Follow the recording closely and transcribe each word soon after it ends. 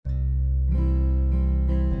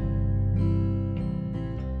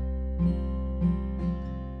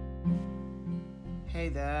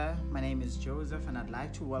name is Joseph, and I'd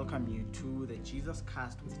like to welcome you to the Jesus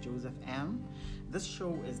Cast with Joseph M. This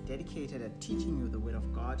show is dedicated at teaching you the Word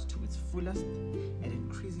of God to its fullest, at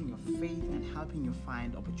increasing your faith and helping you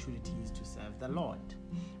find opportunities to serve the Lord.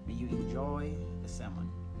 May you enjoy the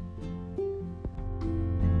sermon.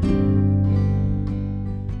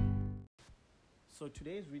 So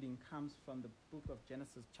today's reading comes from the book of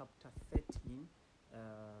Genesis chapter 13,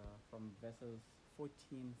 from verses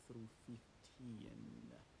 14 through 15.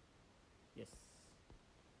 Yes.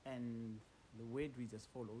 And the word reads as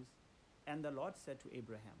follows. And the Lord said to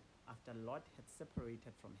Abraham, after Lot had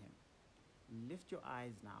separated from him, lift your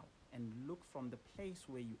eyes now and look from the place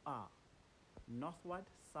where you are, northward,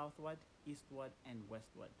 southward, eastward, and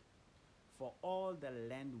westward. For all the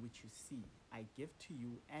land which you see, I give to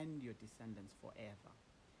you and your descendants forever.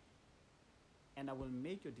 And I will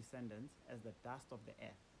make your descendants as the dust of the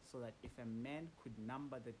earth, so that if a man could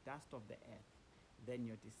number the dust of the earth, then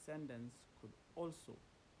your descendants could also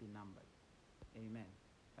be numbered. Amen.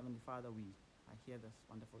 Heavenly Father, we are here this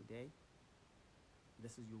wonderful day.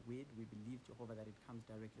 This is your word. We believe, Jehovah, that it comes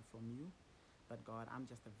directly from you. But God, I'm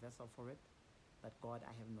just a vessel for it. That God,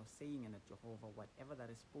 I have no saying in it, Jehovah. Whatever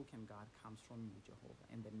that is spoken, God, comes from you, Jehovah.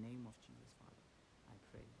 In the name of Jesus, Father, I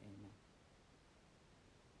pray. Amen.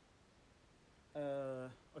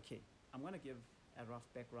 Okay, I'm going to give a rough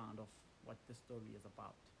background of what this story is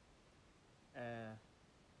about.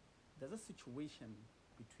 There's a situation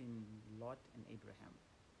between Lot and Abraham.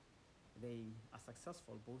 They are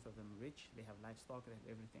successful, both of them rich, they have livestock, they have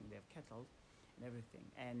everything, they have cattle and everything.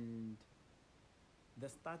 And there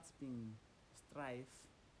starts being strife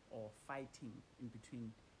or fighting in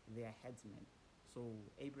between their headsmen. So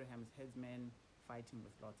Abraham's headsmen fighting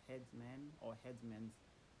with Lot's headsmen, or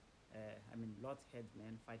Lot's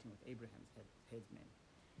headsmen fighting with Abraham's headsmen.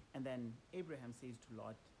 And then Abraham says to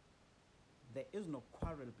Lot, there is no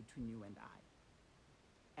quarrel between you and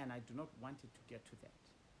I, and I do not want it to get to that.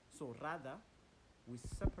 So rather, we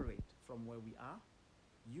separate from where we are.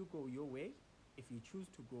 You go your way. If you choose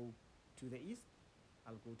to go to the east,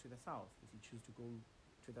 I'll go to the south. If you choose to go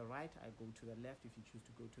to the right, I'll go to the left. If you choose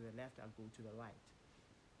to go to the left, I'll go to the right.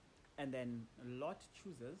 And then Lot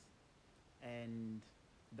chooses, and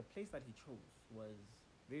the place that he chose was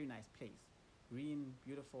a very nice place, green,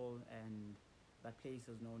 beautiful, and that place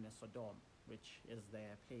is known as Sodom, which is the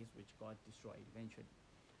place which God destroyed eventually.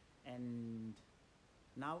 And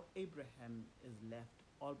now Abraham is left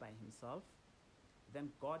all by himself. Then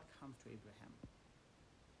God comes to Abraham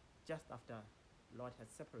just after Lot had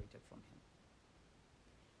separated from him.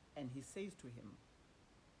 And he says to him,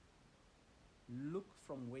 look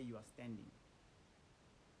from where you are standing,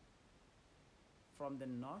 from the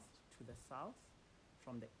north to the south,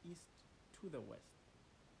 from the east to the west.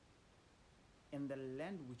 In the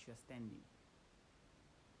land which you are standing,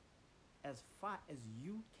 as far as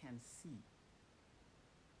you can see,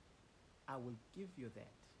 I will give you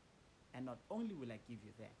that. And not only will I give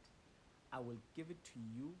you that, I will give it to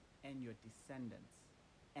you and your descendants.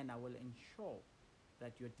 And I will ensure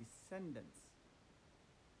that your descendants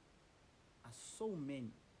are so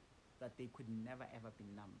many that they could never ever be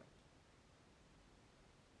numbered.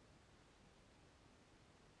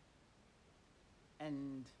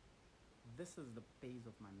 And this is the base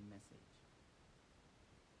of my message.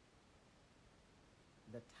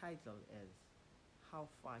 The title is, How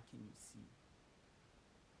Far Can You See?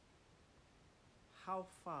 How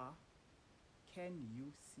far can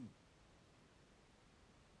you see?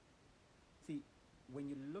 See, when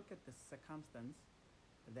you look at the circumstance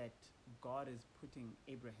that God is putting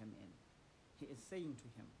Abraham in, he is saying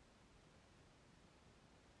to him,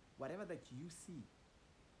 whatever that you see,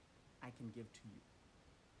 I can give to you.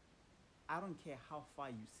 I don't care how far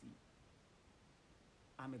you see.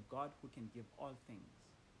 I'm a God who can give all things.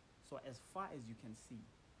 So as far as you can see,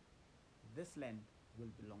 this land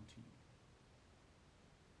will belong to you.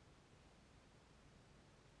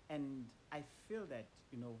 And I feel that,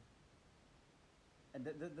 and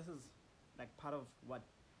this is like part of what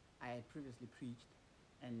I had previously preached,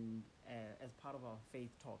 and as part of our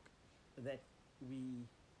faith talk, that we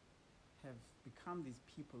have become these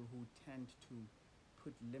people who tend to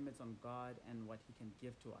put limits on God and what he can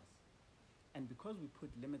give to us. And because we put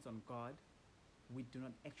limits on God, we do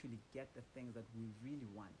not actually get the things that we really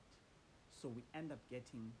want. So we end up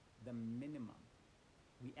getting the minimum.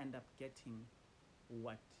 We end up getting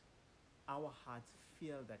what our hearts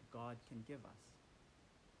feel that God can give us.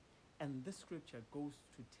 And this scripture goes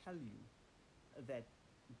to tell you that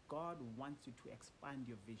God wants you to expand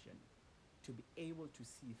your vision, to be able to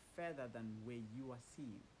see further than where you are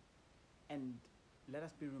seeing. And let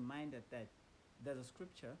us be reminded that there's a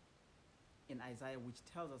scripture in Isaiah which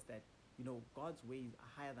tells us that God's ways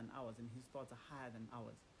are higher than ours, and his thoughts are higher than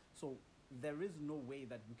ours. So there is no way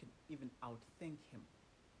that we can even outthink him.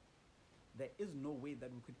 There is no way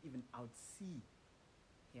that we could even outsee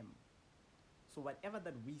him. So whatever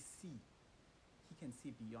that we see, he can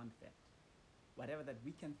see beyond that. Whatever that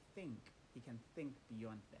we can think, he can think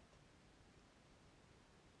beyond that.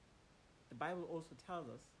 The Bible also tells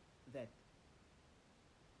us that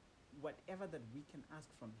whatever that we can ask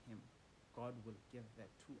from him, God will give that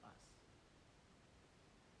to us.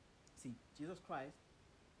 See, Jesus Christ,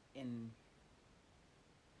 in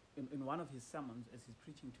one of his sermons, as he's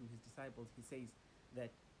preaching to his disciples, he says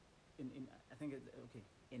that in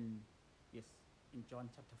John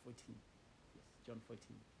chapter 14, John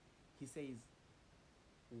 14, he says,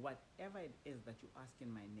 whatever it is that you ask in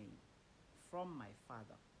my name, from my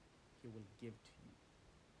Father, he will give to you.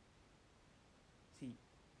 See,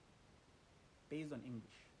 based on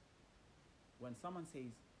English, when someone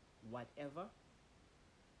says whatever,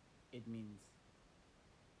 it means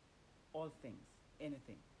all things,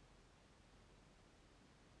 anything.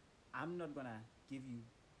 I'm not going to give you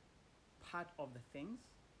part of the things.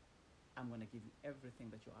 I'm going to give you everything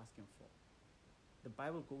that you're asking for. The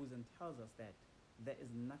Bible goes and tells us that there is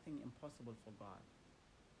nothing impossible for God.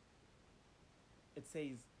 It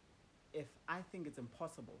says, if I think it's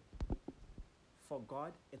impossible, for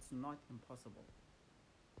God, it's not impossible.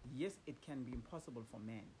 Yes, it can be impossible for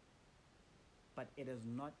man, but it is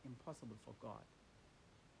not impossible for God.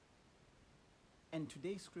 And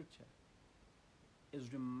today's scripture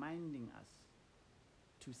is reminding us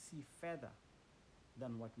to see further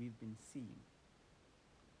than what we've been seeing,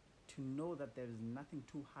 to know that there is nothing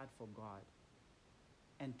too hard for God,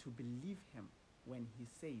 and to believe him when he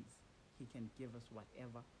says he can give us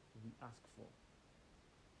whatever we ask for.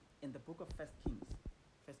 In the book of 1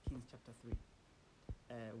 Kings chapter 3,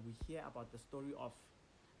 we hear about the story of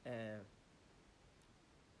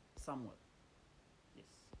Samuel. Yes.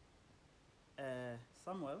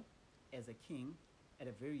 Samuel as a king at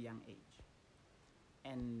a very young age.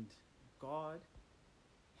 And God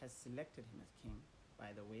has selected him as king,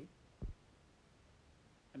 by the way.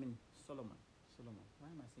 I mean, Solomon. Why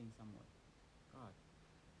am I saying Samuel? God.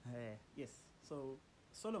 Yes. So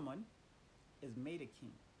Solomon is made a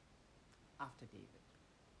king after David.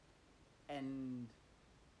 And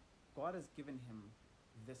God has given him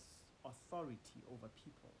this authority over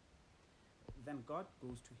people. Then God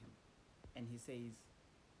goes to him and he says,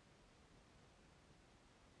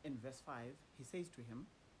 in verse 5, he says to him,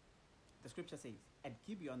 the scripture says, at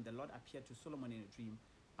Gibeon the Lord appeared to Solomon in a dream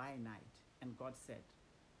by night, and God said,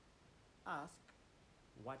 ask,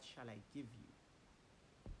 what shall I give you?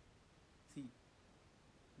 See,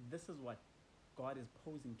 this is what God is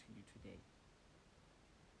posing to you today.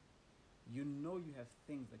 You know you have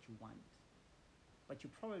things that you want, but you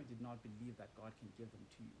probably did not believe that God can give them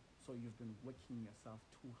to you. So you've been working yourself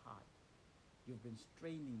too hard. You've been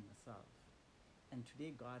straining yourself. And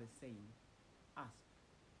today God is saying, ask.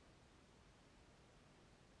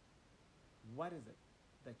 What is it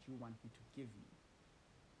that you want me to give you?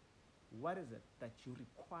 What is it that you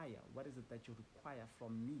require? What is it that you require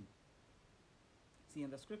from me? See,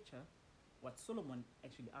 in the scripture, what Solomon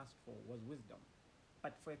actually asked for was wisdom,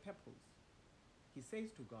 but for a purpose. He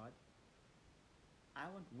says to God, I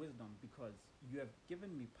want wisdom because you have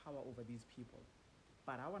given me power over these people,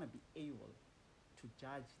 but I want to be able to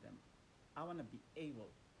judge them. I want to be able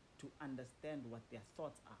to understand what their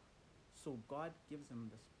thoughts are. So God gives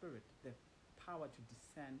him the spirit, the power to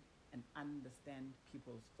discern and understand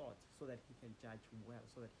people's thoughts so that he can judge well,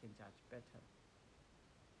 so that he can judge better.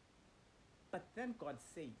 But then God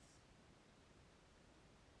says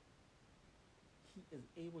he is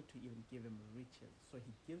able to even give him riches. So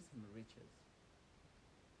he gives him riches.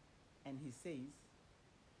 And he says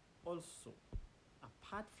also,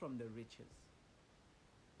 apart from the riches,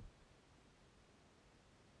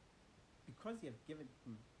 because you have given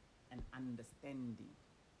him an understanding,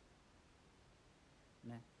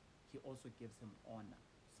 he also gives him honor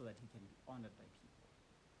so that he can be honored by people.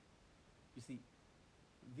 You see,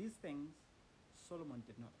 these things Solomon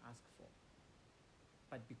did not ask for.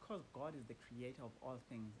 But because God is the creator of all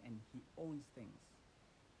things and he owns things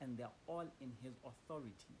and they're all in his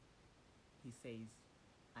authority, he says,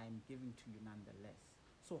 I am giving to you nonetheless.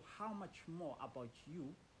 So how much more about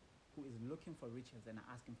you who is looking for riches and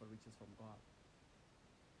asking for riches from God?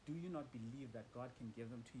 Do you not believe that God can give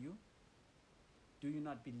them to you? Do you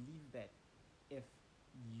not believe that if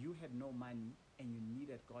you had no money and you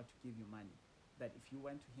needed God to give you money, that if you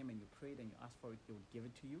went to him and you prayed and you asked for it, he would give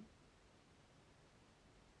it to you?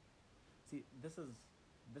 See, this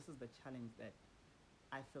is the challenge that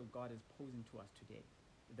I feel God is posing to us today,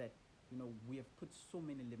 that We have put so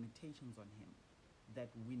many limitations on him that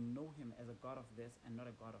we know him as a God of this and not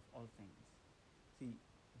a God of all things. See,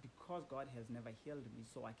 because God has never healed me,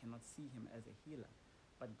 so I cannot see him as a healer.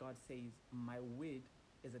 But God says, my word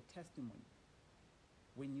is a testimony.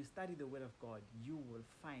 When you study the word of God, you will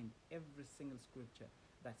find every single scripture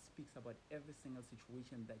that speaks about every single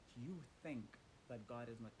situation that you think that God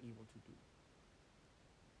is not able to do.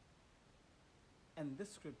 And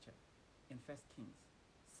this scripture in 1 Kings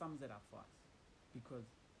sums it up for us, because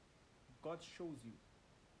God shows you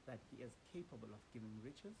that he is capable of giving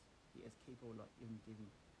riches, he is capable of even giving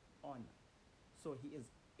honor. So he is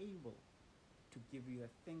able to give you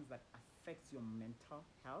the things that affects your mental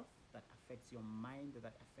health, that affects your mind,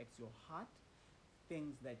 that affects your heart,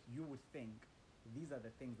 things that you would think these are the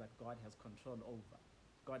things that God has control over.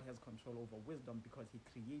 God has control over wisdom because he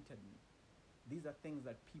created me. These are things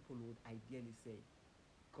that people would ideally say,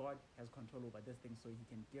 God has control over this thing so he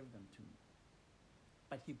can give them to me.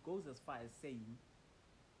 But he goes as far as saying,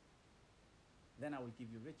 then I will give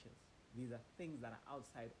you riches. These are things that are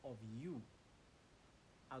outside of you,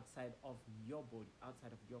 outside of your body,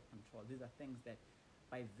 outside of your control. These are things that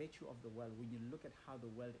by virtue of the world, when you look at how the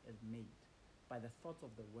world is made, by the thoughts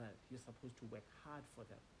of the world, you're supposed to work hard for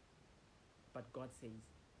them. But God says,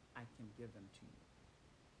 I can give them to you.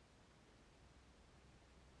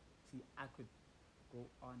 See, I could go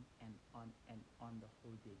on and on and on the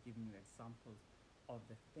whole day, giving you examples of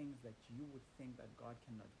the things that you would think that God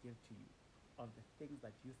cannot give to you, of the things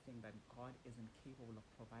that you think that God isn't capable of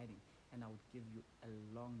providing. And I would give you a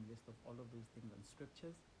long list of all of those things in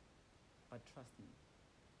scriptures. But trust me,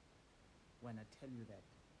 when I tell you that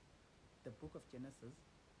the book of Genesis,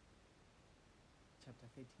 chapter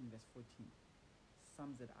 13, verse 14,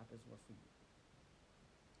 sums it up as well for you.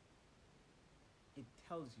 It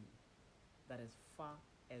tells you that as far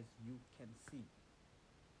as you can see.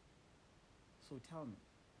 So tell me,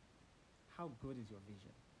 how good is your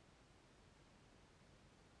vision?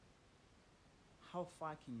 How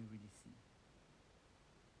far can you really see?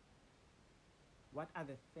 What are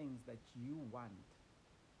the things that you want,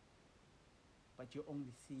 but you're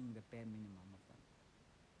only seeing the bare minimum of them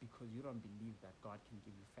because you don't believe that God can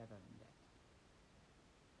give you further than that?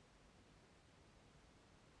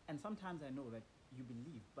 And sometimes I know that you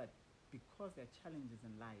believe, but because there are challenges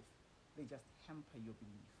in life, they just hamper your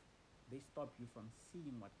belief. They stop you from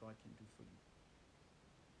seeing what God can do for you.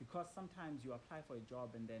 Because sometimes you apply for a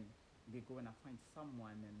job and then they go and appoint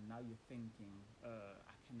someone and now you're thinking,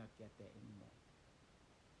 I cannot get there anymore.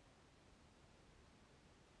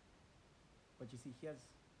 But you see, here's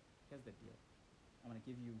the deal. I'm going to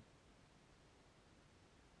give you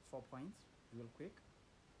 4 points real quick.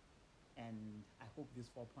 And I hope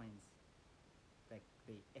these 4 points, like,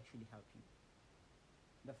 they actually help you.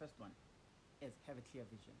 The first one is have a clear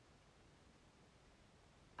vision.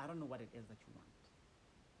 I don't know what it is that you want,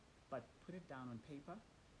 but put it down on paper,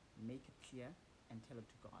 make it clear, and tell it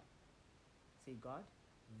to God. Say, God,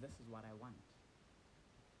 this is what I want.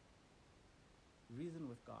 Reason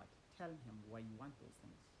with God. Tell him why you want those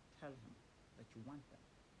things. Tell him that you want them.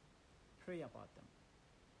 Pray about them.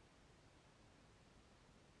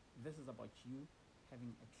 This is about you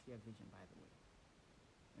having a clear vision, by the way.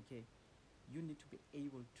 Okay? You need to be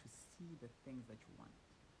able to see the things that you want.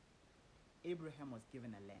 Abraham was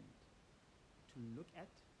given a land to look at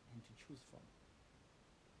and to choose from.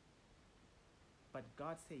 But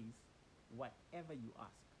God says, whatever you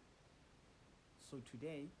ask. So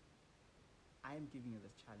today, I am giving you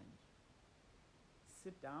this challenge.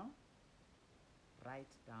 Sit down, write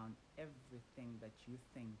down everything that you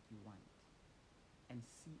think you want, and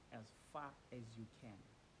see as far as you can.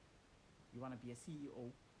 You want to be a CEO?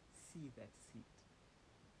 See that seat.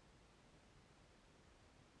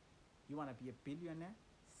 You want to be a billionaire?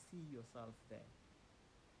 See yourself there.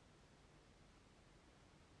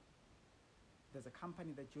 There's a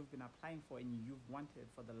company that you've been applying for and you've wanted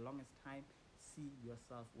for the longest time. See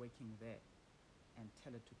yourself working there and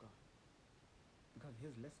tell it to God. Because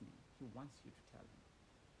he's listening. He wants you to tell him.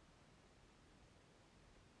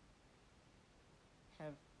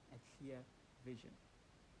 Have a clear vision.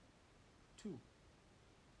 2,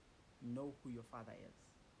 know who your Father is.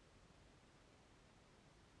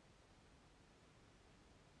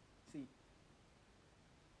 See,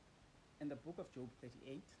 in the book of Job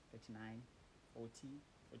 38, 39, 40,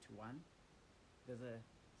 41, there's a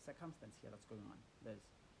circumstance here that's going on. There's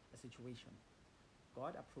a situation.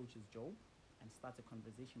 God approaches Job and starts a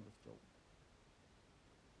conversation with Job.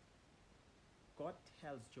 God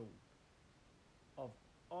tells Job of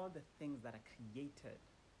all the things that are created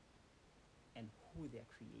and who their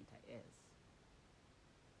creator is.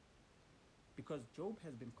 Because Job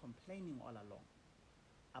has been complaining all along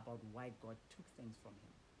about why God took things from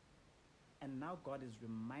him. And now God is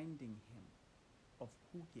reminding him of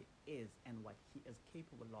who he is and what he is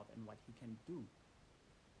capable of and what he can do.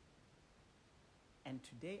 And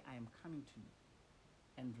today I am coming to you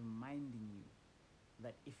and reminding you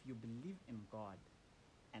that if you believe in God,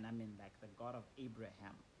 and I mean like the God of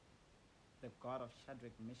Abraham, the God of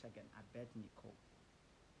Shadrach, Meshach, and Abednego,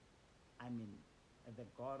 I mean the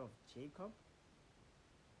God of Jacob,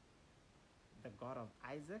 the God of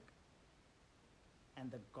Isaac,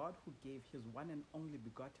 and the God who gave his one and only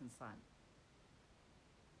begotten Son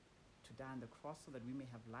to die on the cross so that we may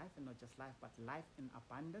have life, and not just life, but life in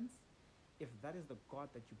abundance, if that is the God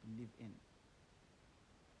that you believe in,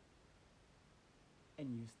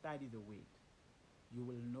 and you study the Word, you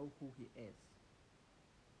will know who he is.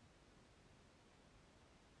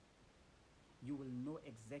 You will know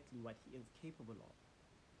exactly what he is capable of,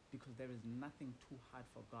 because there is nothing too hard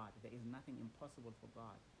for God. There is nothing impossible for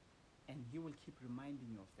God. And he will keep reminding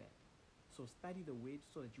you of that. So study the Word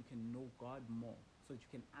so that you can know God more, so that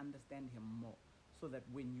you can understand him more, so that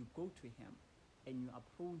when you go to him and you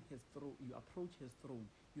approach his throne,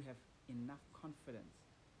 you have enough confidence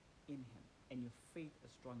in him, and your faith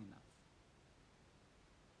is strong enough,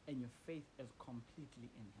 and your faith is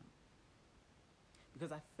completely in him.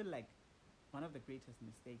 Because I feel like one of the greatest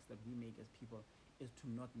mistakes that we make as people is to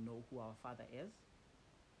not know who our Father is,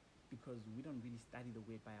 because we don't really study the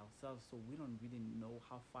Word by ourselves, so we don't really know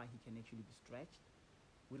how far he can actually be stretched.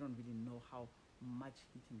 We don't really know how much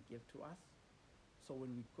he can give to us. So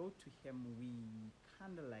when we go to him, we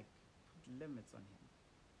kind of like put limits on him.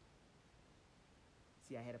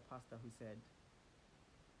 See, I had a pastor who said,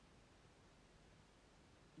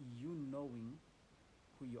 you knowing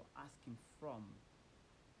who you're asking from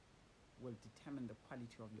will determine the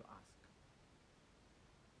quality of your ask.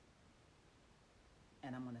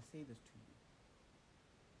 And I'm going to say this to you.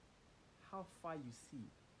 How far you see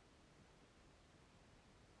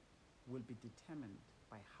will be determined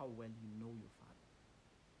by how well you know your Father.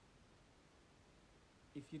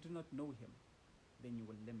 If you do not know him, then you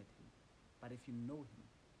will limit him. But if you know him,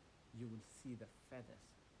 you will see the furthest.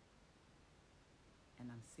 And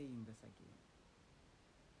I'm saying this again.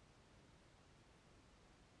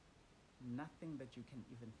 Nothing that you can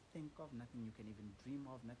even think of, nothing you can even dream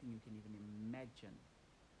of, nothing you can even imagine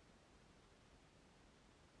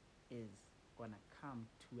is going to come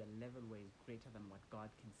to a level where it's greater than what God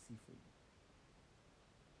can see for you.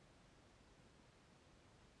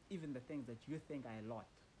 Even the things that you think are a lot,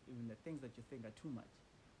 even the things that you think are too much,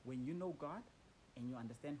 when you know God and you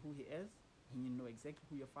understand who he is, and you know exactly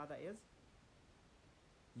who your Father is,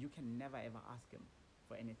 you can never ever ask him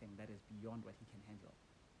for anything that is beyond what he can handle.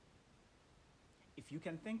 If you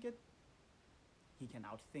can think it, he can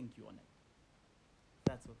outthink you on it.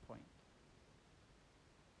 That's the point.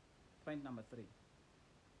 Point number 3,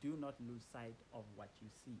 do not lose sight of what you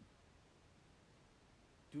see.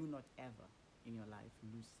 Do not ever in your life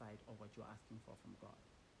lose sight of what you're asking for from God.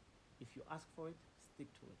 If you ask for it, stick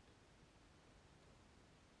to it.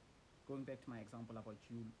 Going back to my example about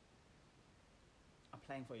you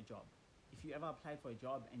applying for a job. If you ever applied for a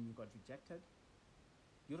job and you got rejected,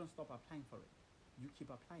 you don't stop applying for it. You keep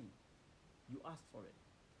applying. You ask for it.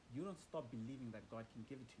 You don't stop believing that God can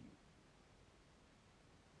give it to you.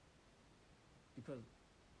 Because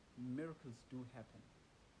miracles do happen.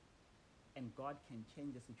 And God can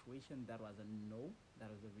change a situation that was a no, that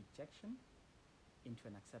was a rejection, into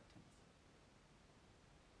an acceptance.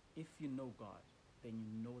 If you know God, then you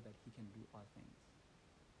know that he can do all things.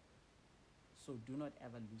 So do not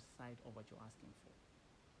ever lose sight of what you're asking for.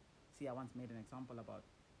 See, I once made an example about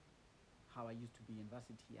how I used to be in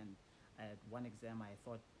university, and at one exam I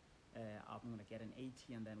thought I'm going to get an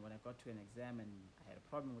 80, and then when I got to an exam and I had a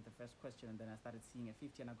problem with the first question, and then I started seeing a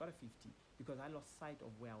 50 and I got a 50 because I lost sight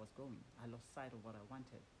of where I was going. I lost sight of what I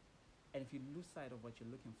wanted. And if you lose sight of what you're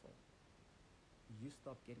looking for, you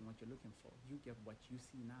stop getting what you're looking for. You get what you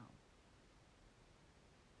see now.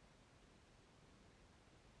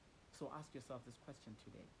 So ask yourself this question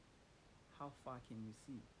today. How far can you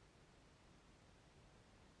see?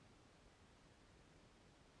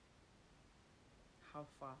 How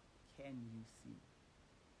far can you see?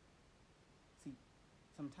 See,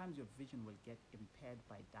 sometimes your vision will get impaired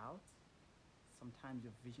by doubts. Sometimes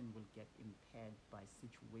your vision will get impaired by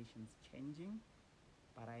situations changing.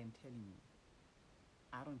 But I am telling you,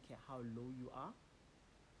 I don't care how low you are,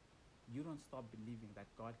 you don't stop believing that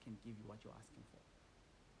God can give you what you're asking for.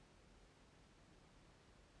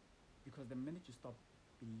 Because the minute you stop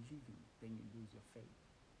believing, then you lose your faith.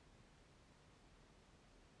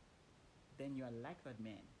 Then you are like that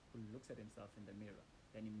man who looks at himself in the mirror,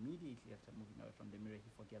 then immediately after moving away from the mirror,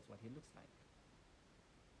 he forgets what he looks like.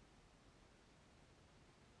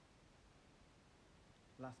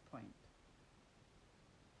 Last point,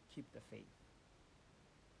 keep the faith.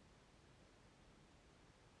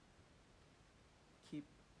 Keep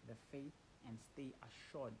the faith and stay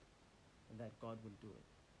assured that God will do it.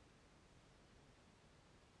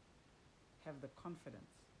 Have the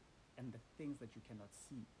confidence and the things that you cannot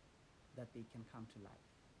see, that they can come to life.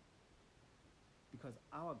 Because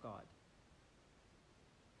our God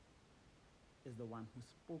is the one who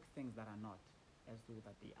spoke things that are not as though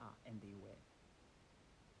that they are, and they were.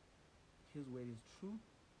 His word is true,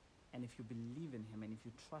 and if you believe in him, and if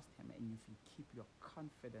you trust him, and if you keep your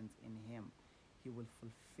confidence in him, he will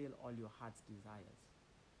fulfill all your heart's desires.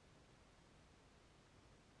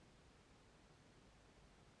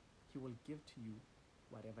 He will give to you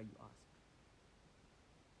whatever you ask.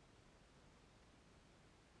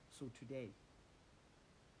 So today,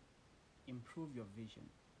 improve your vision.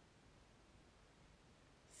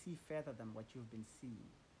 See further than what you've been seeing.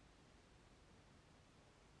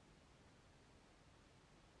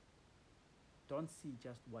 Don't see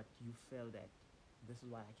just what you feel that this is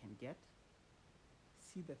what I can get.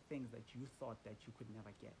 See the things that you thought that you could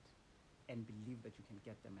never get, and believe that you can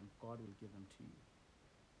get them, and God will give them to you.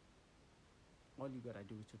 All you gotta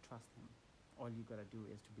do is to trust him. All you gotta do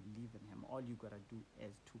is to believe in him. All you gotta do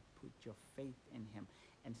is to put your faith in him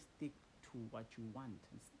and stick to what you want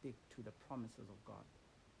and stick to the promises of God.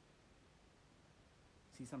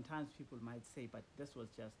 See, sometimes people might say, but this was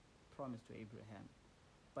just promised to Abraham.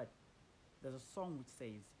 But there's a song which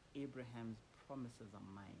says, Abraham's promises are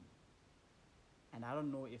mine. And I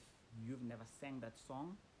don't know if you've never sang that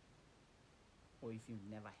song or if you've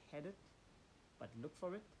never heard it, but look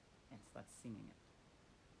for it and start singing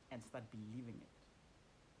it and start believing it.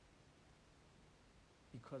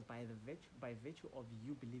 Because by virtue of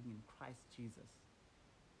you believing in Christ Jesus,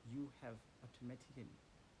 you have automatically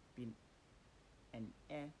been an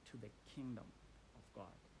heir to the kingdom of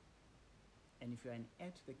God. And if you're an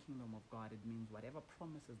heir to the kingdom of God, it means whatever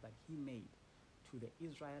promises that he made to the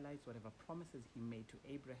Israelites, whatever promises he made to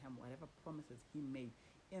Abraham, whatever promises he made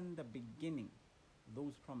in the beginning,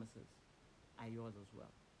 those promises are yours as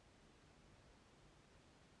well.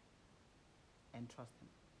 And trust him.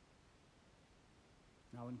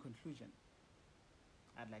 Now, in conclusion,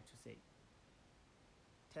 I'd like to say,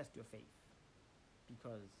 test your faith,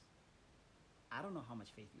 because I don't know how much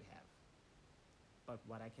faith you have, but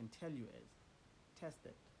what I can tell you is, test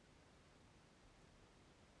it.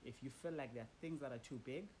 If you feel like there are things that are too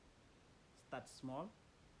big, start small,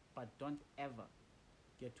 but don't ever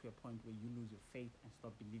get to a point where you lose your faith and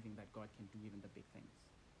stop believing that God can do even the big things.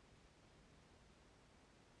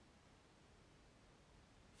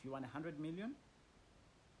 If you want 100 million,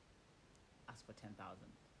 ask for 10,000.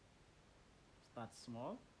 Start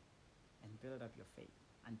small and build up your faith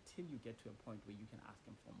until you get to a point where you can ask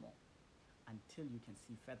him for more, until you can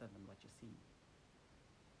see further than what you're seeing.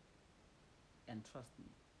 And trust me,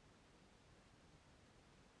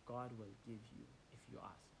 God will give you if you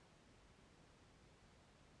ask.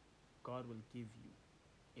 God will give you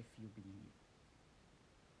if you believe.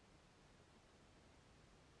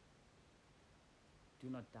 Do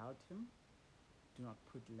not doubt him. Do not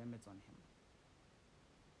put limits on him.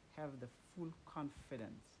 Have the full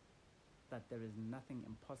confidence that there is nothing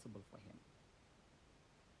impossible for him.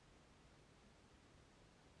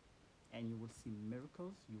 And you will see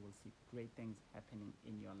miracles. You will see great things happening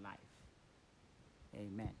in your life.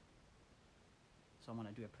 Amen. So I'm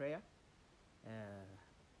going to do a prayer.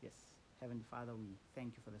 Yes, Heavenly Father, we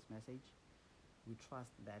thank you for this message. We trust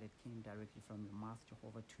that it came directly from your mouth,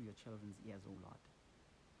 Jehovah, to your children's ears, O Lord.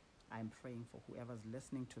 I'm praying for whoever's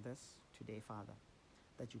listening to this today, Father,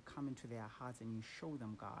 that you come into their hearts and you show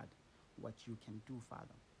them, God, what you can do,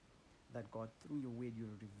 Father. That, God, through your word, you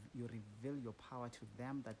reveal your power to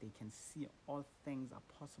them, that they can see all things are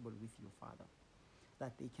possible with you, Father.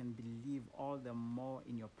 That they can believe all the more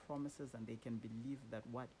in your promises, and they can believe that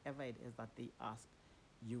whatever it is that they ask,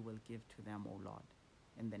 you will give to them, O Lord.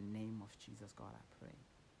 In the name of Jesus, God, I pray.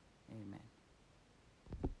 Amen.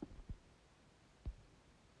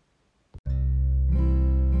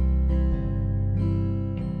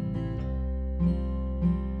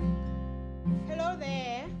 Hello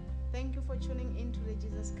there. Thank you for tuning into the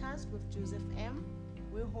Jesus Cast with Joseph M.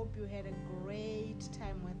 We hope you had a great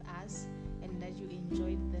time with us and that you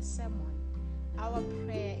enjoyed the sermon. Our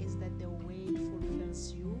prayer is that the word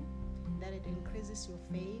fulfills you, that it increases your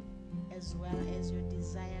faith as well as your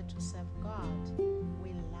desire to serve God.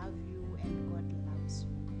 We love you and God loves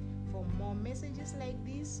you. For more messages messages like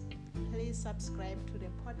this, please subscribe to the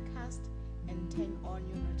podcast and turn on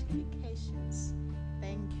your notifications.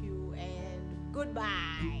 Thank you and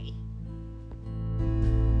goodbye.